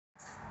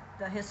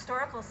The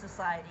Historical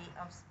Society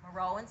of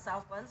Monroe and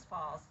South Glens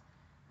Falls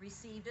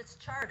received its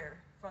charter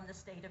from the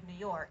state of New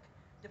York,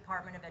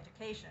 Department of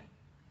Education.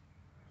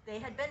 They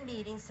had been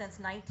meeting since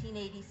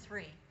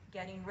 1983,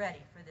 getting ready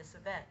for this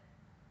event.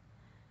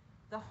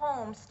 The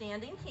home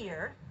standing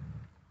here,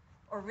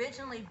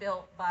 originally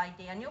built by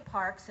Daniel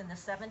Parks in the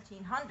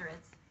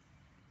 1700s,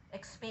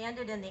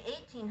 expanded in the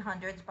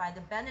 1800s by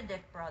the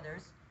Benedict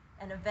brothers,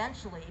 and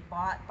eventually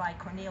bought by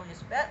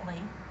Cornelius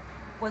Bentley,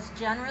 was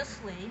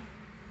generously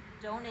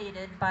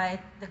donated by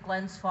the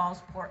Glens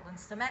Falls Portland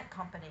Cement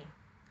Company.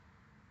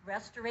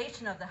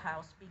 Restoration of the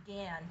house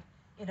began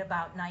in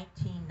about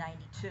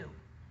 1992.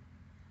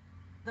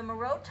 The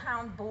Monroe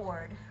Town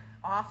Board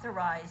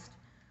authorized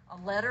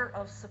a letter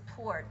of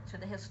support to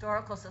the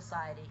Historical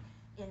Society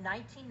in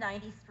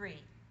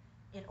 1993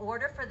 in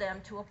order for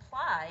them to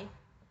apply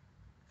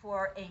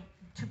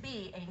to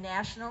be a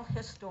National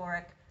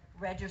Historic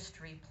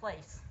Registry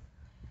place.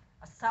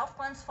 A South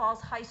Glens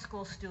Falls High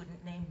School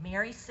student named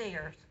Mary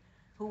Sayers,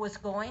 who was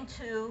going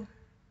to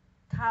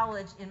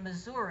college in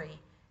Missouri,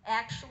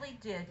 actually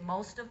did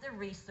most of the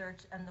research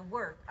and the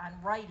work on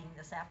writing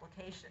this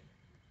application.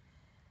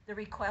 The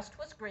request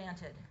was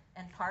granted,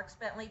 and Parks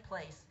Bentley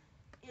Place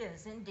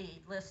is indeed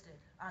listed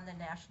on the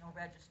National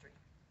Registry.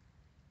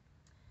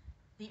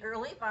 The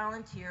early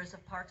volunteers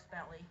of Parks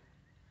Bentley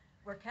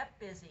were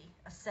kept busy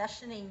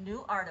accessioning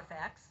new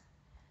artifacts,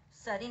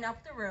 setting up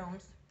the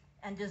rooms,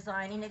 and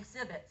designing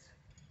exhibits,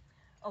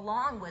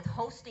 along with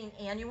hosting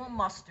annual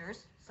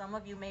musters. Some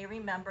of you may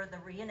remember the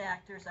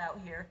reenactors out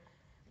here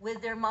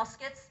with their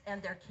muskets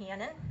and their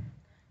cannon.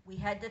 We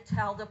had to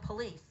tell the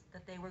police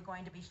that they were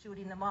going to be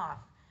shooting them off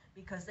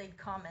because they'd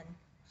come and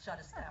shut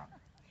us down.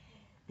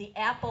 The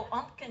Apple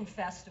Umpkin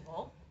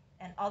Festival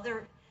and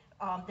other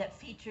that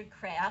featured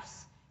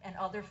crafts and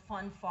other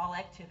fun fall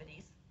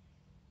activities,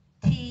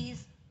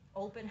 teas,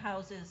 open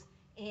houses,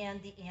 and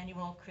the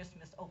annual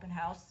Christmas open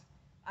house,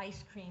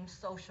 ice cream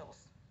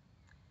socials.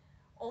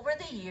 Over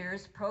the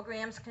years,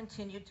 programs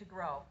continued to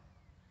grow.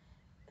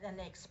 Then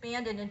they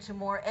expanded into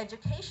more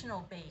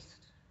educational-based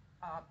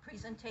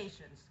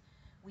presentations.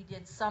 We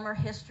did summer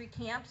history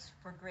camps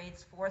for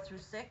grades 4 through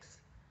 6,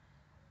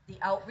 the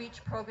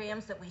outreach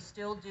programs that we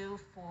still do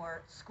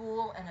for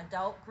school and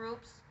adult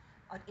groups,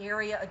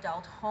 area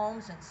adult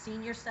homes and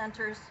senior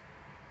centers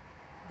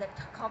that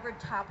covered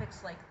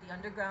topics like the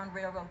Underground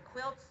Railroad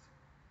quilts,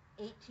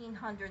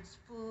 1800s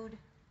food,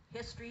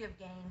 history of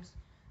games,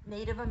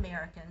 Native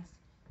Americans,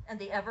 and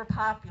the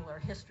ever-popular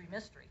History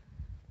Mystery.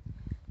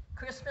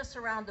 Christmas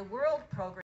Around the World program